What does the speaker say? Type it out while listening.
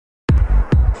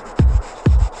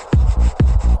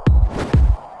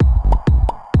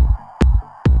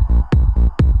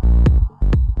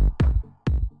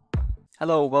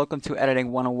Hello, welcome to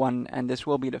Editing 101, and this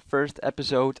will be the first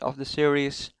episode of the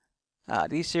series.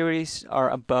 These series are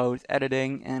about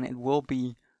editing, and it will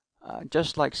be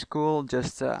just like school,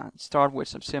 just start with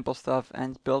some simple stuff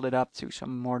and build it up to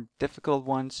some more difficult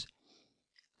ones.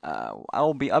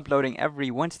 I'll be uploading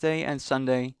every Wednesday and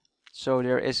Sunday, so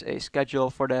there is a schedule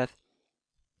for that.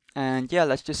 And yeah,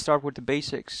 let's just start with the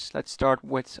basics. Let's start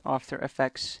with After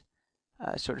Effects.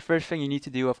 So the first thing you need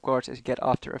to do, of course, is get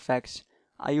After Effects.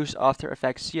 I use After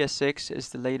Effects CS6, is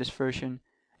the latest version,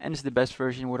 and it's the best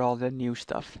version with all the new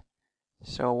stuff.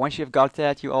 So once you've got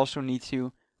that, you also need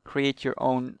to create your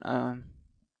own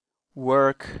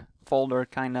work folder,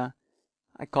 kinda.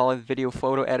 I call it video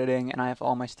photo editing, and I have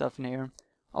all my stuff in here.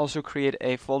 Also create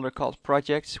a folder called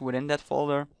projects. Within that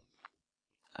folder,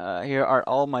 here are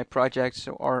all my projects,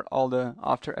 or all the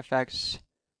After Effects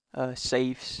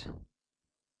saves.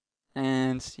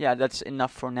 And yeah, that's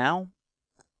enough for now.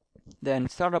 Then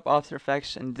start up After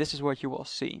Effects, and this is what you will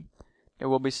see. There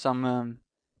will be some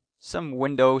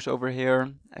windows over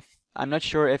here. I'm not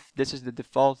sure if this is the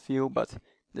default view, but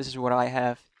this is what I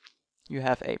have. You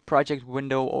have a project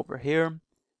window over here,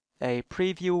 a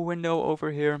preview window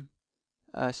over here,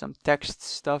 some text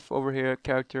stuff over here,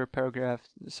 character, paragraph,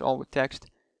 it's all with text.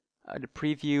 The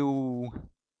preview,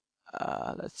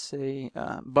 let's say,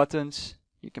 buttons,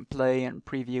 you can play and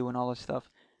preview and all this stuff.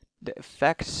 The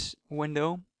effects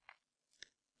window,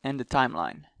 and the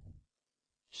timeline.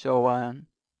 So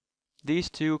these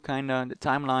two kinda, the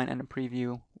timeline and the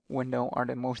preview window, are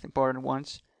the most important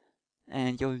ones,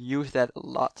 and you'll use that a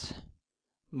lot.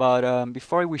 But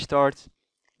before we start,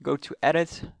 go to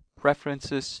Edit,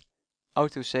 Preferences,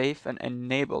 Autosave, and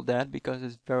enable that because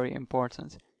it's very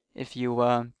important. If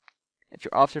your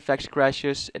After Effects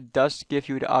crashes, it does give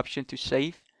you the option to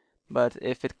save, but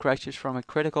if it crashes from a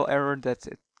critical error that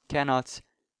it cannot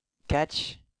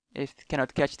catch, if it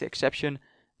cannot catch the exception,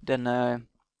 then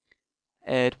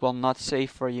it will not save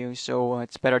for you. So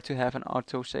it's better to have an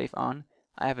autosave on.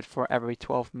 I have it for every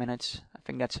 12 minutes. I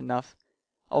think that's enough.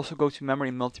 Also go to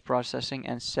memory multiprocessing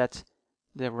and set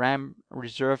the RAM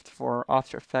reserved for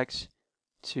After Effects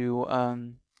to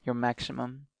your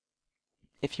maximum,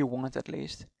 if you want at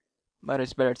least. But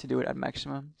it's better to do it at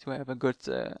maximum to have a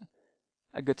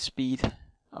good speed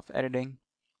of editing.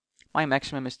 My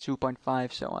maximum is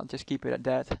 2.5, so I'll just keep it at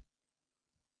that.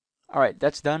 Alright,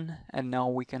 that's done, and now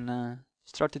we can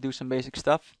start to do some basic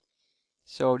stuff.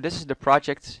 So this is the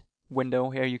project window.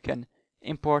 Here you can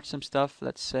import some stuff.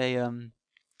 Let's say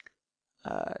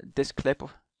this clip,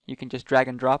 you can just drag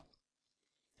and drop.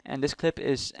 And this clip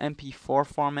is MP4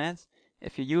 format.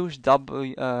 If you use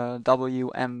WMV,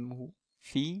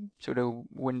 so the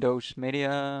Windows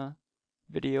Media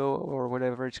Video or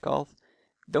whatever it's called,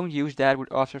 don't use that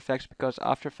with After Effects because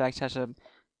After Effects has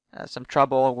some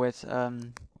trouble with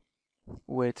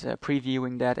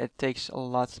previewing that. It takes a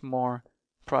lot more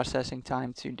processing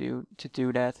time to do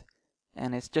that,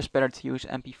 and it's just better to use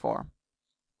MP4.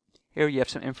 Here you have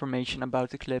some information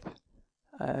about the clip,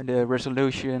 the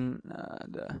resolution,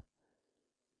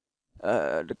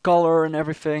 the color and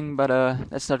everything, but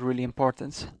that's not really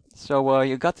important. So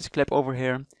you got this clip over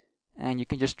here, and you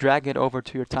can just drag it over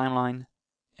to your timeline,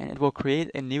 and it will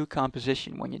create a new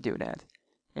composition when you do that.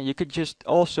 And you could just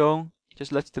also,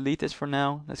 let's delete this for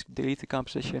now, let's delete the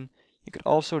composition. You could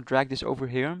also drag this over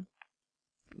here.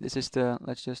 This is the,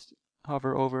 let's just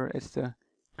hover over, it's the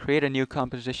create a new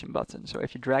composition button. So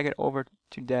if you drag it over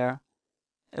to there,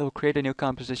 it will create a new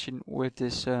composition with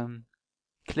this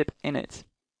clip in it.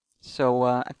 So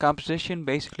a composition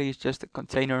basically is just a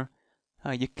container.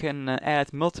 You can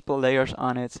add multiple layers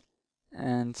on it,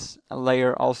 and a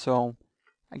layer also,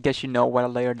 I guess you know what a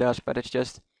layer does, but it's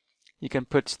just, you can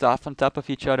put stuff on top of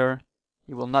each other.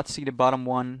 You will not see the bottom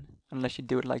one unless you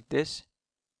do it like this.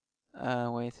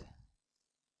 Wait.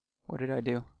 What did I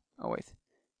do? Oh wait.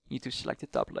 You need to select the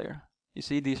top layer. You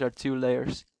see, these are two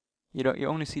layers. You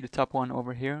only see the top one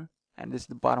over here, and this is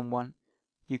the bottom one.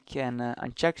 You can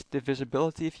uncheck the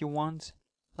visibility if you want,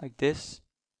 like this.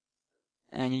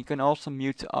 And you can also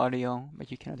mute the audio, but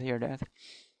you cannot hear that.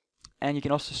 And you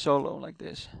can also solo like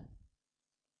this.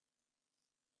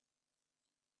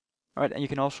 Alright, and you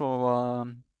can also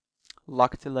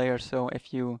lock the layer. So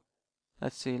if you,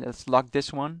 let's lock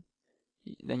this one,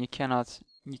 then you cannot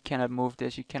move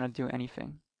this. You cannot do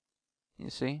anything. You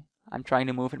see, I'm trying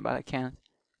to move it, but I can't.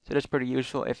 So that's pretty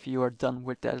useful if you are done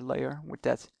with that layer, with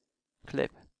that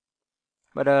clip.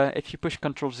 But if you push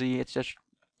Ctrl Z, it's just,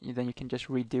 then you can just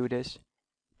redo this.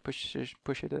 Push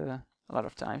it a lot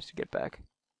of times to get back.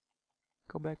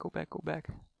 Go back, go back, go back.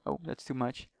 Oh, that's too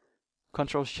much.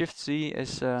 Ctrl Shift Z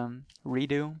is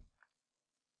redo.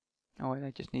 Oh wait,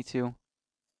 I just need to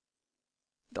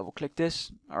double click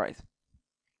this. Alright,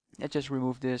 let's just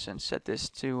remove this and set this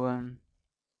to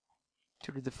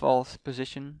the default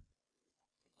position.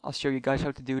 I'll show you guys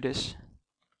how to do this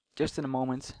just in a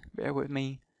moment, bear with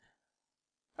me.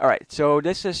 Alright, so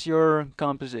this is your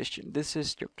composition, this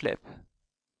is your clip.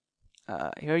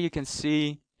 Here you can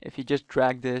see if you just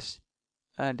drag this,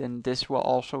 then this will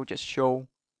also just show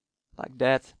like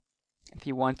that. If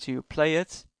you want to play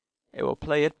it, it will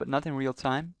play it, but not in real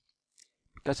time,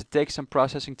 because it takes some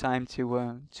processing time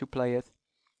to play it.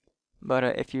 But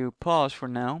if you pause for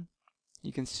now,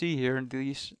 you can see here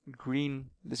this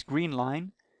green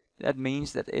line. That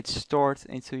means that it's stored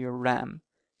into your RAM.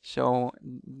 So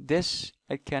this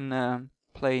it can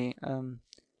play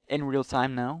in real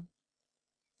time now,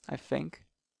 I think.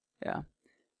 Yeah.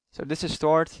 So this is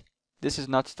stored. This is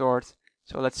not stored.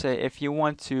 So let's say if you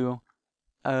want to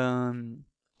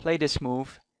play this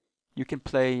move, you can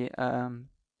play.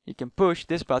 You can push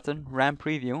this button, RAM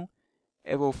Preview.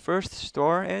 It will first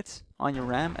store it on your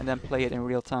RAM and then play it in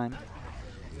real time.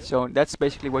 So that's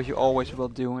basically what you always will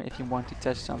do if you want to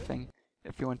test something.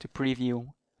 If you want to preview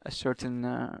a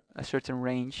certain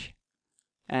range,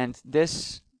 and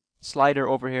this slider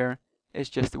over here is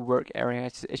just the work area.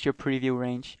 It's your preview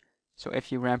range. So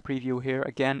if you RAM Preview here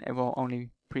again, it will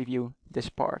only preview this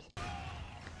part.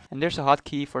 And there's a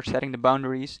hotkey for setting the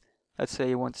boundaries. Let's say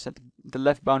you want to set the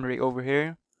left boundary over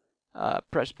here.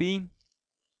 Press B,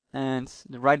 and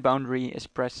the right boundary is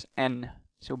press N.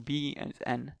 So B and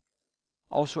N.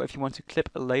 Also, if you want to clip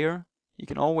a layer, you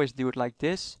can always do it like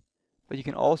this, but you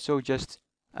can also just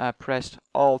press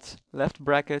Alt left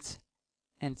bracket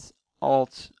and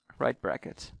Alt right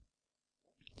bracket.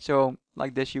 So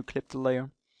like this you clip the layer.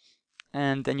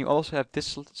 And then you also have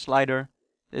this slider.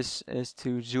 This is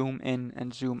to zoom in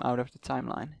and zoom out of the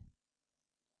timeline.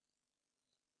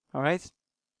 Alright.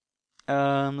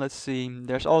 Let's see.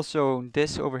 There's also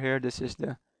this over here. This is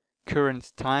the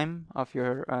current time of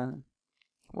your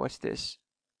what's this?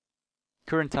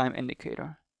 Current time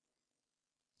indicator.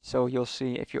 So you'll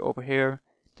see if you're over here,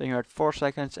 then you're at 4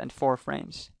 seconds and 4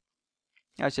 frames.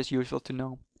 That's just useful to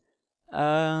know.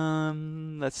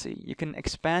 Let's see. You can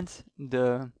expand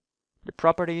the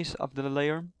properties of the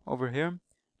layer over here.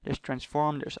 There's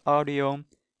transform, there's audio.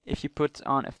 If you put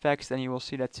on effects, then you will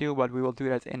see that too, but we will do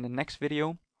that in the next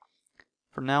video.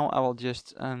 For now, I will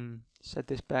just set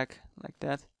this back like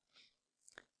that.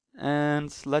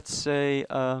 And let's say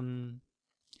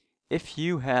if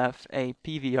you have a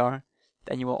PVR,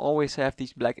 then you will always have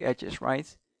these black edges,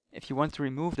 right? If you want to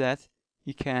remove that,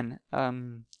 you can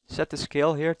set the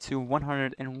scale here to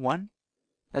 101.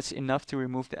 That's enough to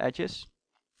remove the edges,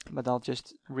 but I'll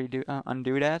just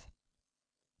undo that.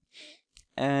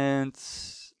 And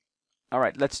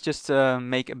alright, let's just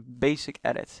make a basic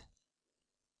edit.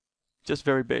 Just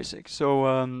very basic.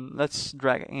 So let's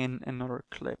drag in another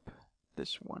clip.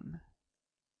 This one.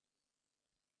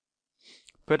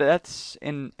 But that's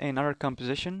in another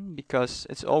composition, because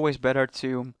it's always better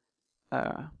to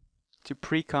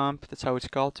pre-comp. That's how it's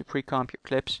called, to pre-comp your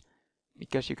clips,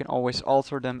 because you can always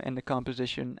alter them in the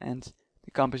composition, and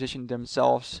the composition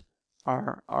themselves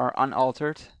are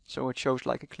unaltered, so it shows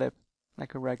like a clip,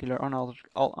 like a regular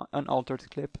unaltered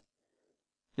clip.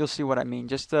 You'll see what I mean.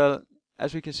 Just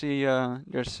as we can see,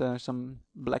 there's some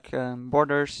black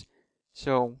borders.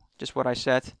 So just what I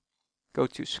said, go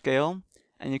to scale,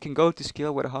 and you can go to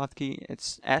scale with a hotkey.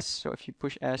 It's S, so if you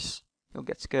push S, you'll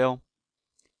get scale.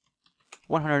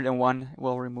 101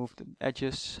 will remove the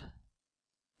edges,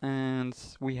 and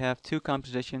we have 2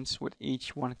 compositions with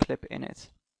each 1 clip in it.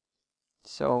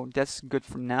 So that's good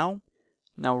for now.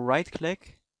 Now right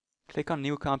click, click on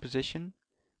new composition,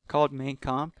 call it main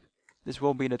comp. This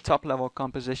will be the top level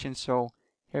composition, so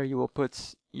here you will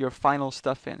put your final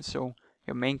stuff in. So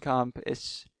your main comp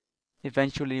is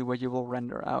eventually what you will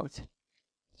render out.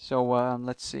 So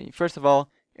let's see. First of all,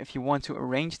 if you want to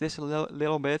arrange this a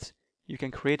little bit, you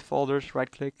can create folders,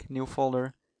 right click, new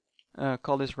folder,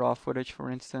 call this raw footage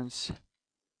for instance,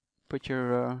 put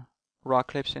your raw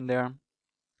clips in there,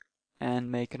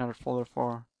 and make another folder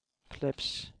for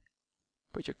clips,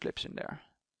 put your clips in there.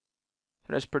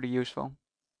 So that's pretty useful.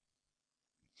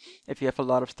 If you have a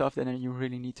lot of stuff, then you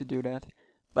really need to do that.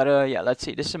 But yeah, let's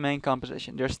see, this is the main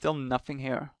composition. There's still nothing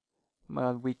here.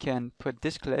 Well, we can put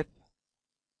this clip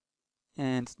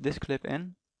and this clip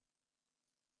in.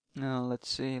 Now let's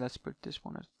see, let's put this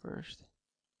one at first.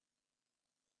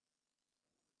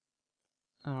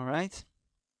 Alright.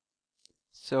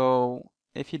 So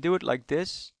if you do it like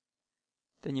this,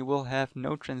 then you will have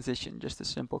no transition, just a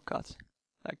simple cut,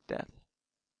 like that.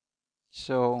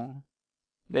 So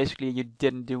basically you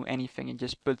didn't do anything, you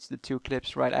just put the 2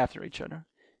 clips right after each other.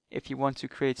 if you want to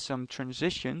create some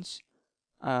transitions,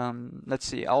 let's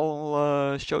see,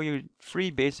 I'll show you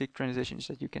 3 basic transitions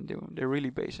that you can do. They're really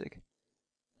basic,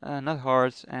 not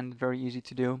hard and very easy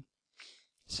to do.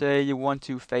 Say you want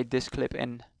to fade this clip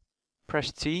in.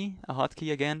 Press T, a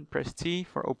hotkey again, press T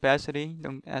for opacity.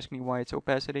 Don't ask me why it's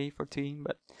opacity for T,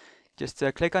 but just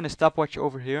click on the stopwatch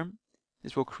over here.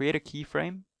 This will create a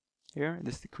keyframe. Here,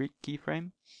 this is the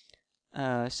keyframe.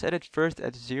 Set it first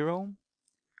at 0.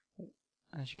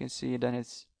 As you can see, then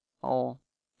it's all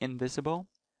invisible.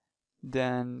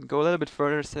 Then go a little bit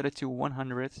further, set it to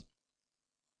 100.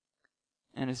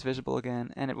 And it's visible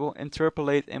again. And it will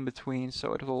interpolate in between,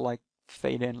 so it will like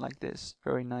fade in like this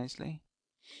very nicely.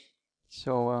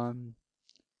 So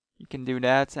you can do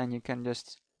that, and you can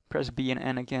just press B and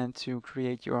N again to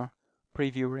create your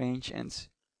preview range and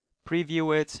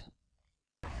preview it.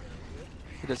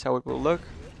 So that's how it will look.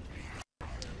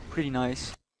 Pretty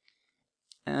nice.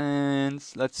 And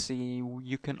let's see,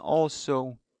 you can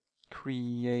also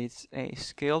create a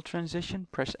scale transition.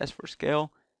 Press S for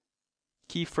scale.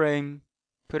 Keyframe,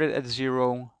 put it at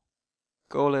 0.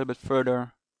 Go a little bit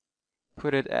further.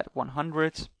 Put it at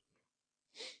 100.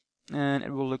 And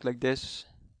it will look like this.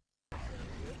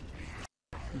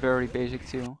 Very basic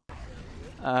too.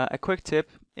 A quick tip,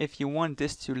 if you want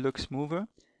this to look smoother,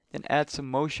 then add some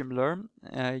motion blur.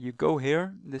 You go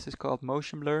here, this is called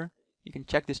motion blur. You can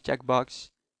check this checkbox,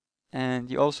 and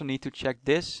you also need to check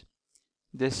this.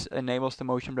 This enables the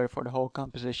motion blur for the whole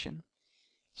composition.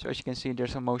 So as you can see,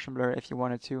 there's a motion blur. If you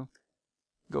wanted to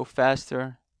go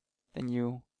faster, then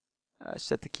you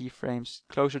set the keyframes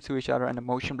closer to each other, and the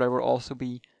motion blur will also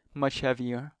be much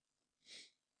heavier.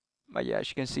 But yeah, as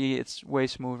you can see, it's way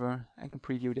smoother. I can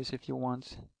preview this if you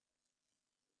want.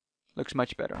 Looks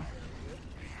much better.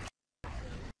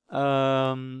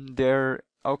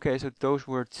 Okay, so those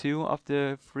were 2 of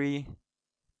the 3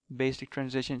 basic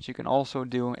transitions. You can also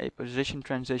do a position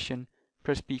transition.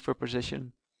 Press P for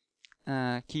position.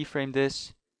 Keyframe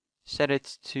this. Set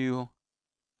it to,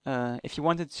 if you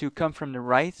want it to come from the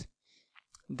right,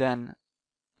 then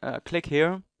click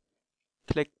here.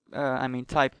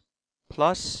 Type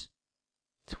plus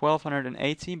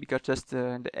 1280, because that's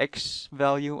the X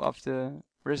value of the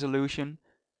resolution,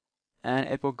 and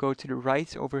it will go to the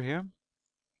right over here.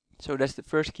 So that's the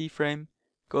first keyframe.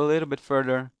 Go a little bit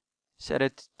further, set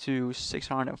it to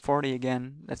 640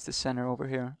 again. That's the center over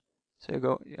here. So you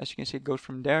go, as you can see, it goes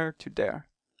from there to there.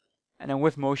 And then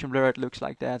with motion blur it looks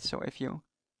like that. So if you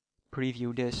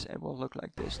preview this, it will look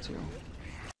like this too.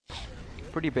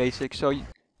 Pretty basic. So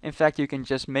in fact, you can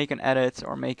just make an edit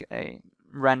or make a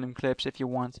random clips if you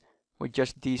want with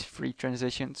just these 3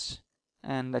 transitions.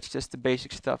 And that's just the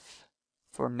basic stuff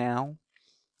for now.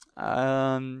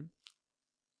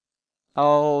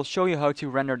 I'll show you how to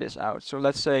render this out. So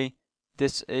let's say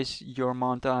this is your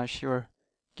montage, your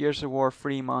Gears of War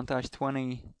 3 montage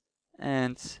 20,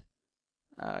 and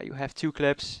you have 2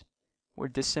 clips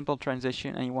with this simple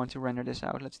transition, and you want to render this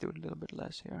out. Let's do it a little bit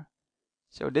less here.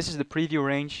 So this is the preview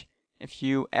range. If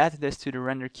you add this to the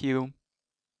render queue,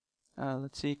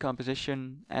 let's see,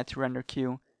 composition, add to render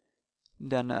queue,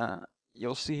 then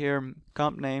you'll see here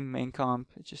comp name, main comp,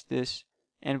 it's just this,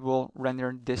 and we'll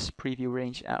render this preview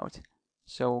range out.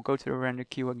 So we'll go to the render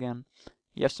queue again.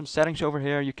 You have some settings over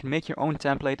here. You can make your own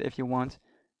template if you want.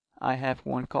 I have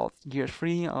one called Gears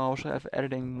 3. I also have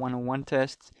editing 101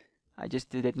 test. I just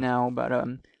did it now, but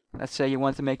let's say you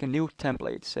want to make a new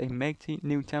template. Say make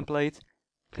new template.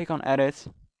 Click on edit.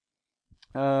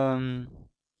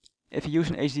 If you use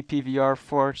an HDP VR,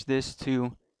 force this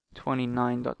to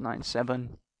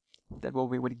 29.97. That will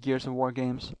be with Gears of War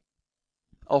games.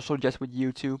 Also just with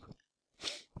YouTube.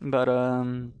 But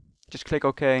just click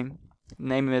OK.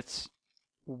 Name it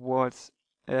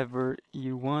whatever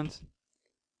you want.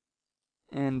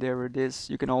 And there it is.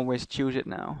 You can always choose it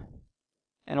now.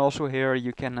 And also here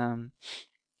you can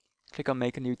click on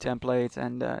make a new template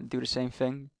and do the same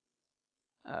thing.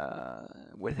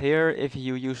 With here, if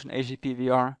you use an HDP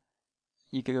VR,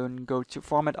 you can go to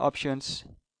format options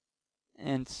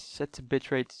and set the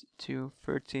bitrate to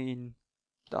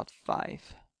 13.5.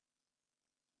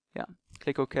 Yeah,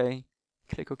 click OK.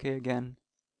 Click OK again.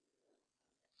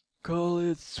 Call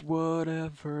it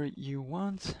whatever you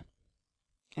want.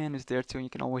 And it's there too, and you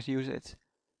can always use it.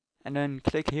 And then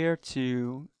click here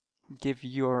to give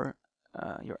your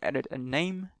edit a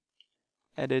name.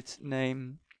 Edit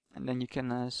name. And then you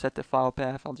can set the file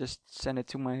path. I'll just send it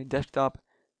to my desktop.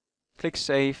 Click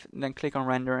save, and then click on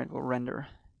render, and it will render.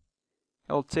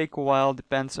 It will take a while,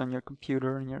 depends on your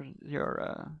computer and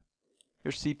your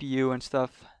CPU and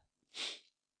stuff.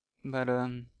 But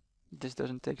this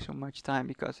doesn't take so much time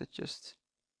because it's just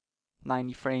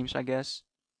 90 frames, I guess.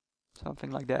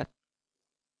 something like that.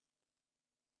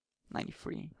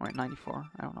 93 or 94,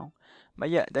 I don't know. But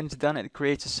yeah, then it's done. It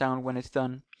creates a sound when it's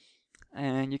done,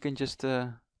 and you can just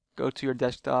go to your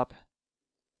desktop.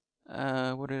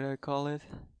 What did I call it?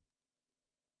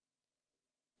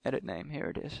 Edit name,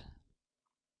 here it is.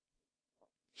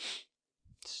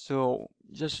 So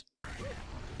just,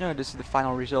 this is the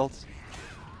final result.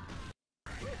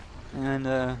 And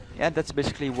yeah, that's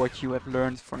basically what you have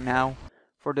learned for now,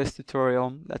 for this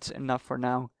tutorial. That's enough for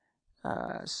now.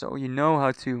 So you know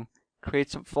how to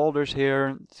create some folders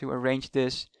here to arrange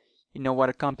this. You know what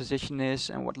a composition is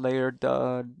and what layers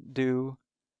do,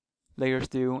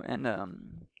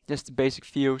 and just the basic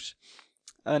views.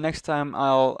 Next time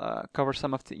I'll cover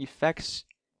some of the effects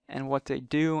and what they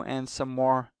do, and some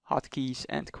more hotkeys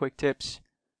and quick tips.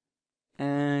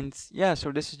 And yeah,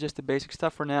 so this is just the basic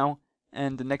stuff for now.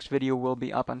 And the next video will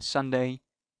be up on Sunday,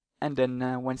 and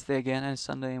then Wednesday again, and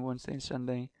Sunday, and Wednesday, and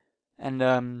Sunday. And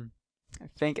I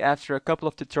think after a couple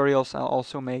of tutorials I'll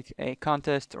also make a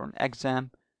contest or an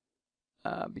exam,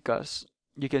 because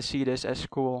you can see this as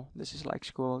school. This is like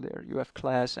school. There you have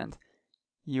class, and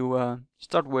you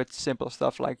start with simple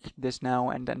stuff like this now,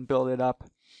 and then build it up,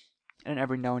 and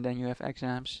every now and then you have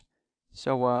exams.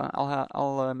 So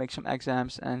I'll make some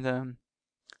exams, and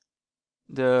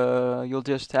you'll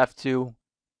just have to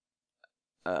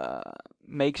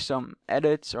make some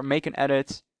edits, or make an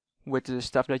edit with the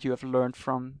stuff that you have learned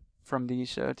from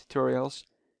these tutorials,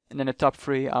 and then the top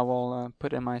 3 I will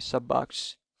put in my sub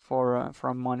box for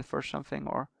a month or something,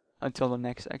 or until the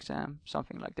next exam,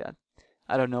 something like that.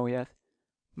 I don't know yet.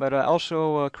 But I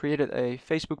also created a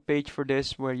Facebook page for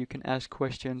this, where you can ask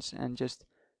questions, and just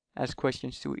ask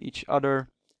questions to each other,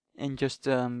 and just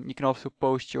you can also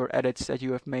post your edits that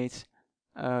you have made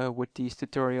with these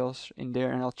tutorials in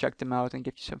there, and I'll check them out and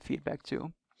give you some feedback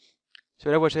too. So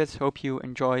that was it. Hope you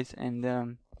enjoyed,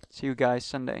 and see you guys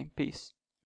Sunday. Peace.